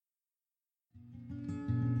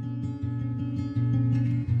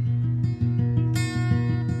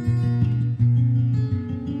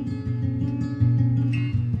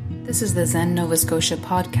This is the Zen Nova Scotia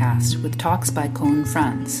podcast with talks by Koun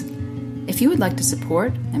Franz. If you would like to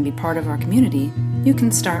support and be part of our community, you can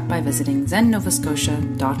start by visiting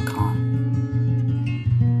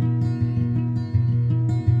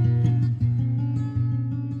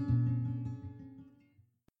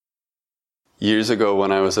Years ago,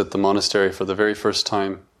 when I was at the monastery for the very first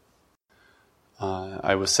time,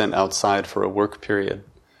 I was sent outside for a work period,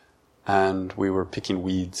 and we were picking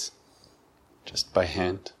weeds, just by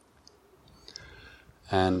hand.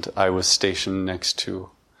 And I was stationed next to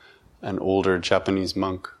an older Japanese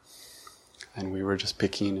monk, and we were just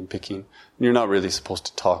picking and picking. And you're not really supposed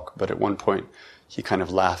to talk, but at one point he kind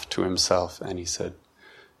of laughed to himself, and he said,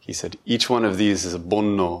 each one of these is a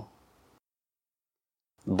bonno.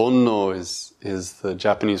 Bonno is the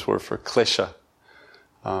Japanese word for klesha,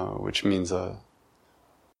 which means there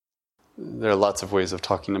are lots of ways of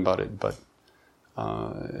talking about it, but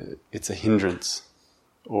it's a hindrance,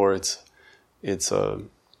 or it's a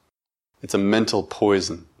mental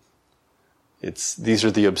poison. These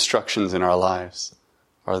are the obstructions in our lives,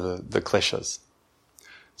 are the kleshas.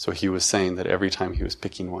 So he was saying that every time he was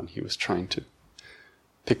picking one, he was trying to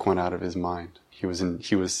pick one out of his mind.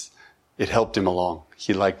 It helped him along.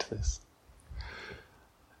 He liked this.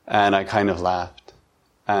 And I kind of laughed.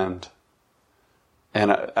 And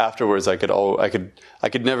afterwards I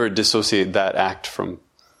could never dissociate that act from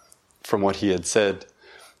what he had said.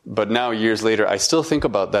 But now, years later, I still think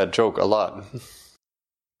about that joke a lot.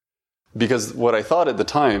 Because what I thought at the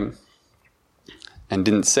time, and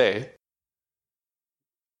didn't say,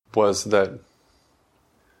 was that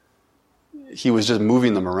he was just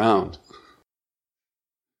moving them around.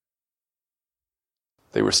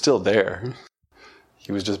 They were still there.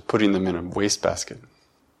 He was just putting them in a wastebasket.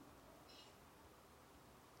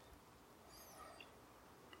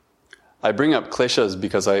 I bring up kleshas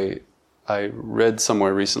because I read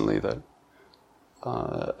somewhere recently that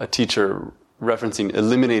a teacher referencing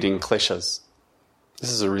eliminating kleshas.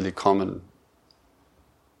 This is a really common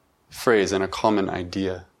phrase and a common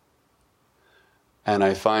idea. And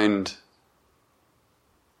I find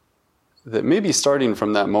that maybe starting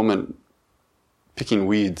from that moment, picking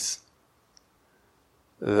weeds,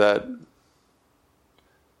 that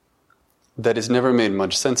has never made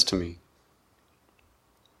much sense to me.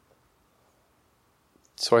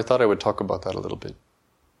 So I thought I would talk about that a little bit.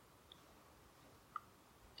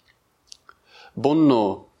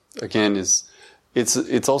 Bonno, again, it's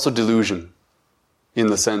also delusion, in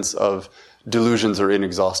the sense of delusions are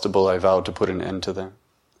inexhaustible, I vow to put an end to them.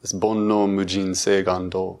 It's bonno mujin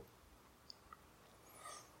segando.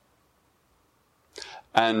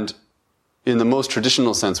 And in the most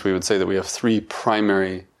traditional sense, we would say that we have three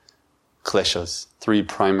primary kleshas, three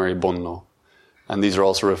primary bonno. And these are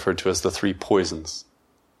also referred to as the three poisons.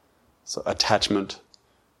 So attachment,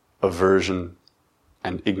 aversion,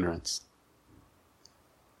 and ignorance.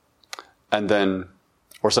 And then,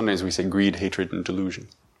 or sometimes we say greed, hatred, and delusion.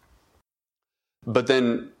 But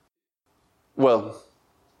then, well,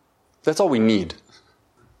 that's all we need.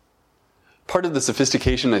 Part of the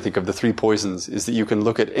sophistication, I think, of the three poisons is that you can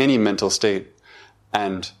look at any mental state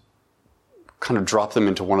and kind of drop them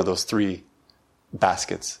into one of those three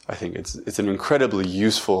baskets. I think it's an incredibly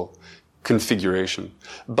useful configuration.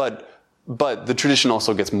 But the tradition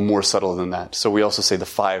also gets more subtle than that. So we also say the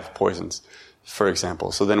 5 poisons, for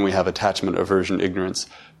example. So then we have attachment, aversion, ignorance,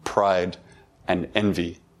 pride, and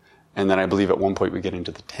envy. And then I believe at one point we get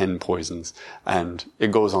into the 10 poisons. And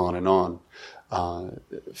it goes on and on.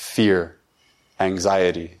 Fear,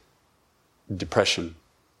 anxiety, depression.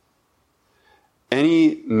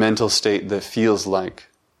 Any mental state that feels like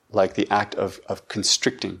the act of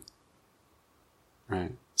constricting,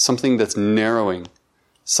 right? Something that's narrowing,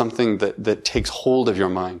 something that takes hold of your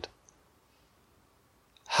mind,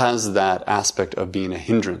 has that aspect of being a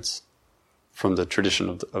hindrance from the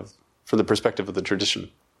tradition from the perspective of the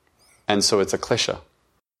tradition. And so it's a klesha.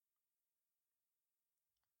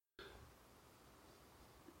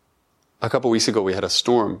 A couple weeks ago we had a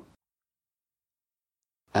storm,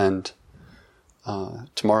 and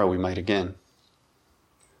tomorrow we might again,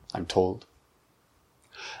 I'm told.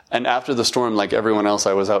 And after the storm, like everyone else,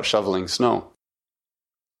 I was out shoveling snow.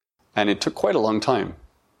 And it took quite a long time.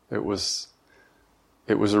 It was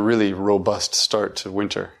a really robust start to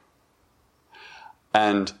winter.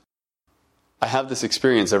 And I have this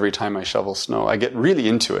experience every time I shovel snow. I get really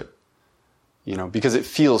into it, because it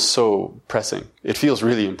feels so pressing. It feels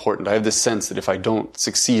really important. I have this sense that if I don't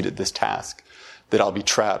succeed at this task, that I'll be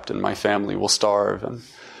trapped and my family will starve.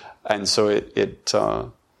 And so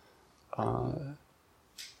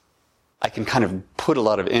I can kind of put a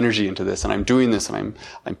lot of energy into this, and I'm doing this, and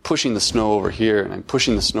I'm pushing the snow over here, and I'm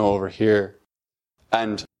pushing the snow over here.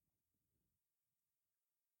 And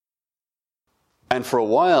for a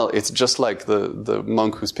while, it's just like the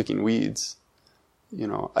monk who's picking weeds. You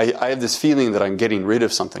know, I have this feeling that I'm getting rid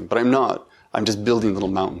of something, but I'm not. I'm just building little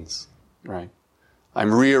mountains, right?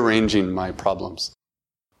 I'm rearranging my problems.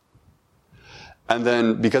 And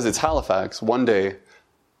then, because it's Halifax, one day,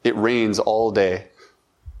 it rains all day,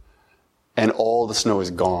 and all the snow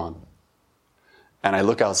is gone. And I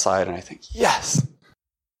look outside and I think, yes!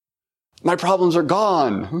 My problems are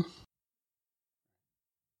gone!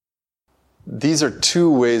 These are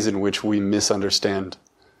two ways in which we misunderstand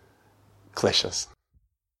kleshas.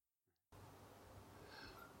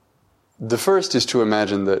 The first is to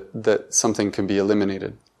imagine that something can be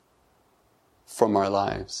eliminated from our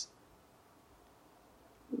lives,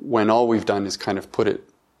 when all we've done is kind of put it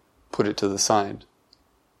to the side.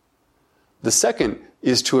 The second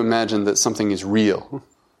is to imagine that something is real.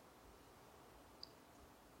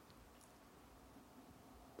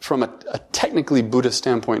 From a technically Buddhist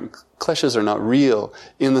standpoint, kleshas are not real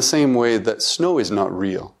in the same way that snow is not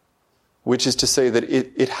real, which is to say that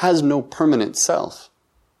it has no permanent self.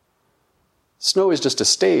 Snow is just a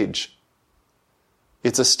stage.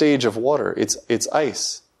 It's a stage of water. It's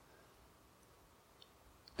ice.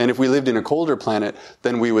 And if we lived in a colder planet,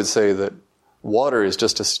 then we would say that water is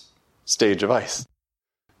just a stage of ice.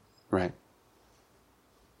 Right?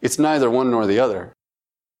 It's neither one nor the other.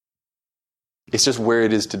 It's just where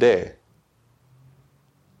it is today.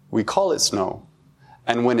 We call it snow.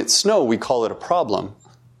 And when it's snow, we call it a problem,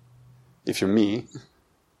 if you're me,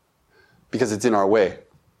 because it's in our way.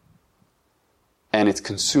 And it's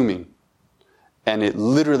consuming. And it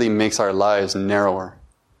literally makes our lives narrower,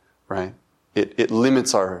 right? It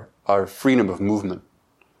limits our freedom of movement.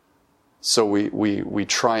 So we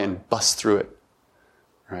try and bust through it,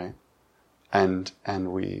 right? And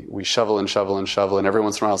we shovel and shovel and shovel, and every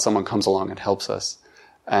once in a while someone comes along and helps us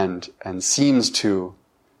and seems to,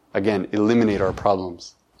 again, eliminate our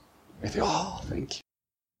problems. We think, oh, thank you.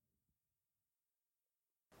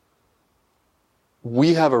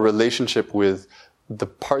 We have a relationship with the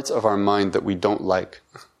parts of our mind that we don't like.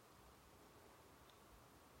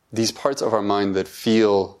 These parts of our mind that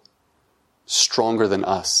feel stronger than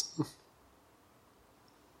us.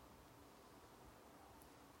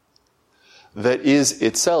 That is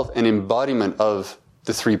itself an embodiment of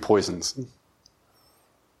the three poisons.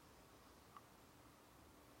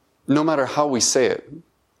 No matter how we say it.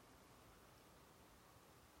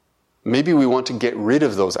 Maybe we want to get rid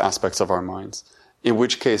of those aspects of our minds, in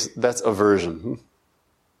which case that's aversion.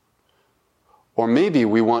 Or maybe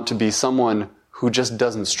we want to be someone who just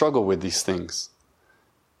doesn't struggle with these things,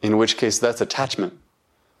 in which case that's attachment.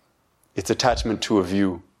 It's attachment to a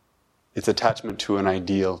view. It's attachment to an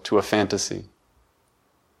ideal, to a fantasy.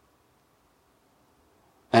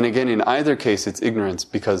 And again, in either case, it's ignorance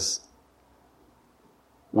because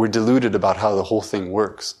we're deluded about how the whole thing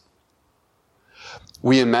works.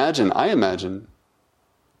 I imagine,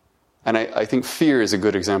 and I think fear is a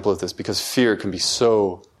good example of this because fear can be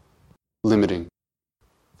so limiting.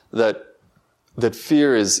 That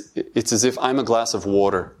fear it's as if I'm a glass of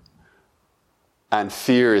water and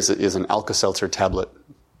fear is an Alka-Seltzer tablet.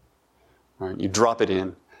 Right? You drop it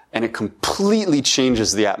in and it completely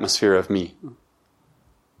changes the atmosphere of me.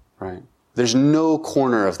 Right? There's no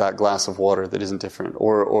corner of that glass of water that isn't different.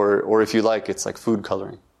 Or if you like, it's like food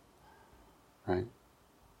coloring. Right?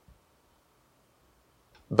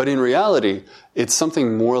 But in reality, it's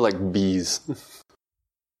something more like bees.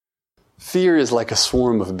 Fear is like a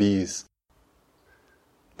swarm of bees.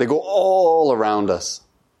 They go all around us.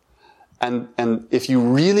 And if you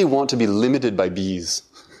really want to be limited by bees,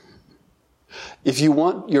 if you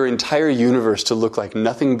want your entire universe to look like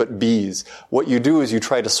nothing but bees, what you do is you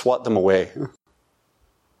try to swat them away.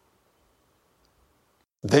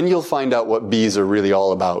 Then you'll find out what bees are really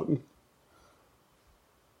all about.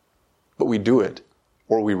 But we do it,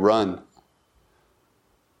 or we run.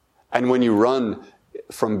 And when you run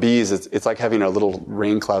from bees, it's like having a little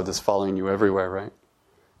rain cloud that's following you everywhere, right?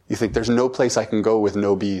 You think, there's no place I can go with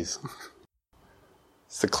no bees.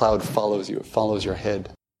 The cloud follows you, it follows your head.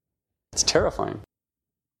 It's terrifying.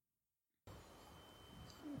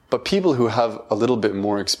 But people who have a little bit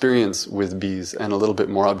more experience with bees and a little bit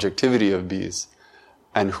more objectivity of bees,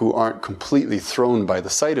 and who aren't completely thrown by the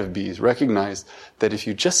sight of bees, recognize that if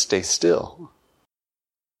you just stay still,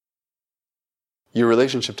 your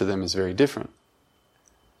relationship to them is very different.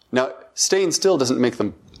 Now, staying still doesn't make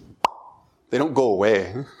them, they don't go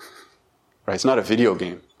away. Right? It's not a video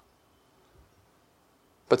game.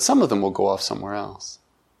 But some of them will go off somewhere else.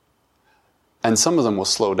 And some of them will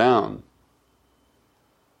slow down.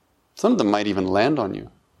 Some of them might even land on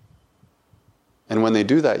you. And when they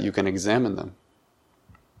do that, you can examine them.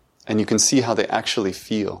 And you can see how they actually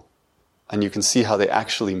feel. And you can see how they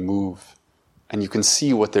actually move. And you can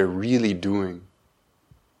see what they're really doing.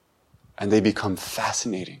 And they become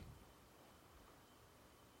fascinating.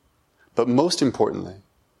 But most importantly,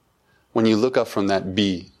 when you look up from that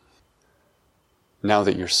bee, now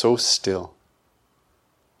that you're so still,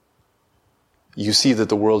 you see that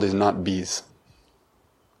the world is not bees.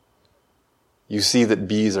 You see that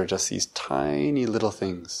bees are just these tiny little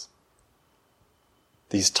things.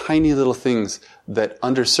 These tiny little things that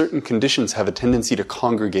under certain conditions have a tendency to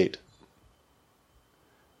congregate.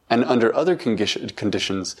 And under other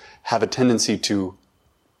conditions have a tendency to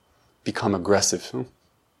become aggressive.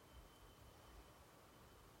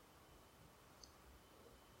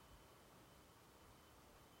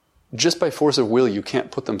 Just by force of will, you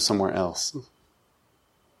can't put them somewhere else.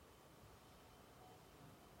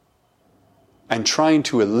 And trying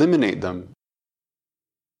to eliminate them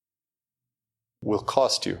will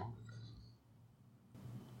cost you.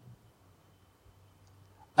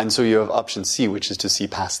 And so you have option C, which is to see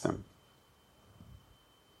past them.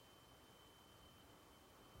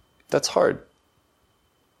 That's hard.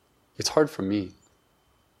 It's hard for me.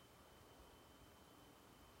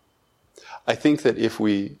 I think that if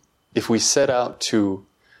we set out to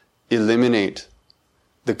eliminate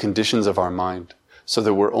the conditions of our mind so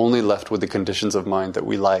that we're only left with the conditions of mind that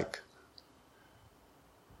we like,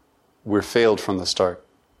 we're failed from the start.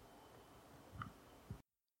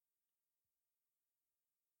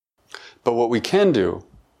 But what we can do,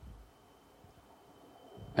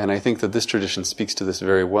 and I think that this tradition speaks to this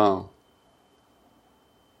very well,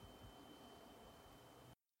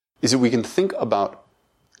 is that we can think about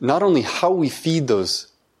not only how we feed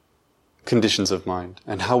those conditions of mind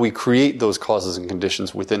and how we create those causes and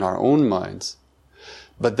conditions within our own minds,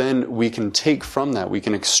 but then we can take from that, we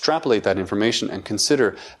can extrapolate that information and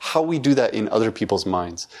consider how we do that in other people's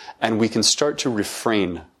minds. And we can start to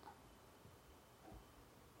refrain.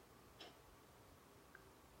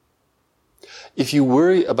 If you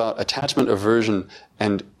worry about attachment, aversion,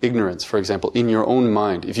 and ignorance, for example, in your own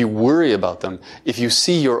mind, if you worry about them, if you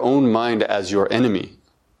see your own mind as your enemy,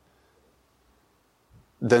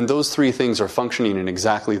 then those three things are functioning in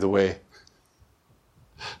exactly the way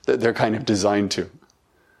that they're kind of designed to.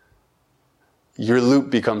 Your loop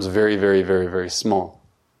becomes very, very, very, very small.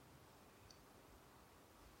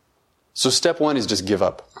 So step one is just give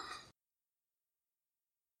up.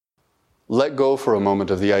 Let go for a moment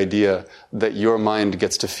of the idea that your mind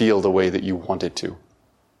gets to feel the way that you want it to.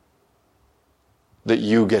 That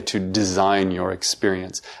you get to design your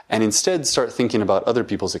experience. And instead start thinking about other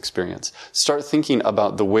people's experience. Start thinking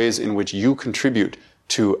about the ways in which you contribute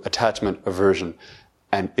to attachment, aversion,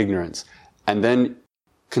 and ignorance. And then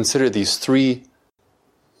consider these three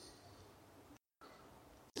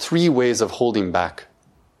ways of holding back.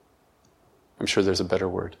 I'm sure there's a better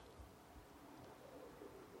word.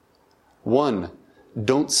 1,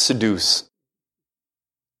 don't seduce.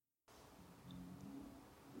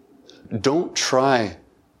 Don't try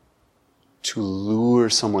to lure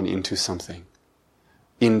someone into something,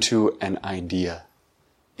 into an idea,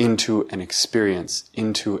 into an experience,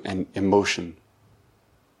 into an emotion,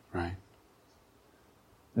 right?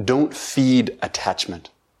 Don't feed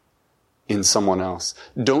attachment in someone else.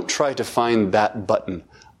 Don't try to find that button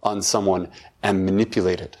on someone and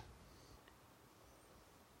manipulate it.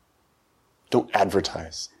 Don't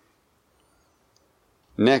advertise.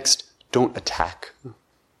 Next, don't attack.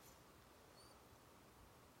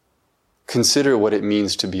 Consider what it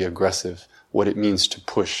means to be aggressive, what it means to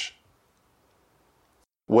push,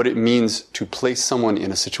 what it means to place someone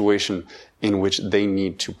in a situation in which they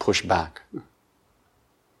need to push back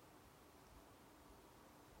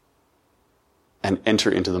and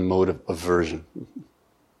enter into the mode of aversion.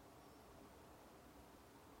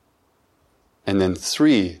 And then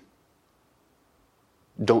 3,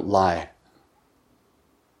 don't lie.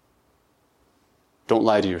 Don't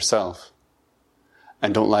lie to yourself.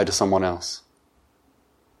 And don't lie to someone else.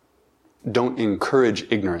 Don't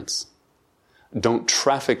encourage ignorance. Don't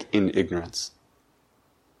traffic in ignorance.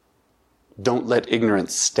 Don't let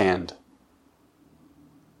ignorance stand.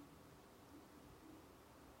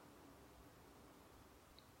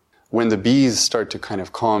 When the bees start to kind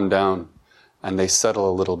of calm down and they settle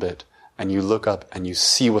a little bit, and you look up and you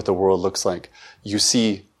see what the world looks like, you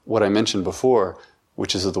see what I mentioned before,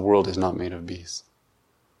 which is that the world is not made of bees.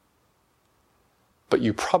 But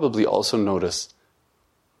you probably also notice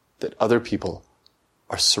that other people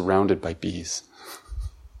are surrounded by bees.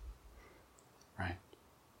 Right?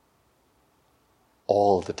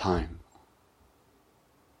 all the time.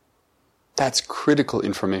 That's critical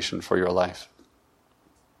information for your life.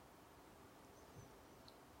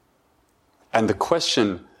 And the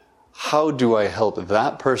question, how do I help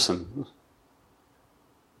that person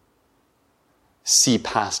see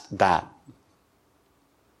past that,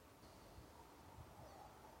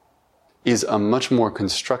 is a much more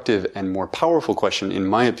constructive and more powerful question, in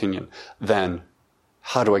my opinion, than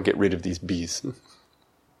how do I get rid of these bees?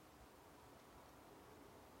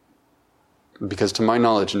 Because to my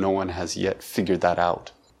knowledge, no one has yet figured that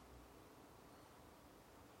out.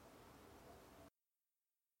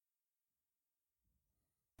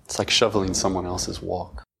 It's like shoveling someone else's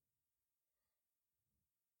walk.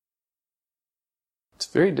 It's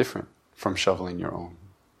very different from shoveling your own.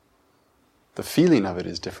 The feeling of it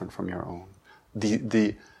is different from your own.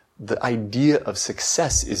 The idea of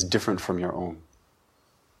success is different from your own.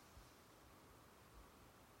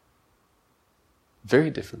 Very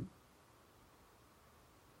different.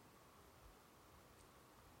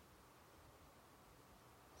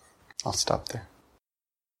 I'll stop there.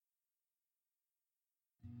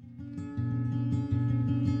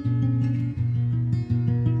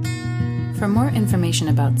 For more information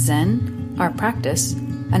about Zen, our practice,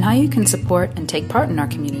 and how you can support and take part in our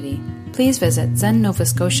community, please visit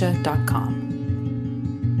zennovascotia.com.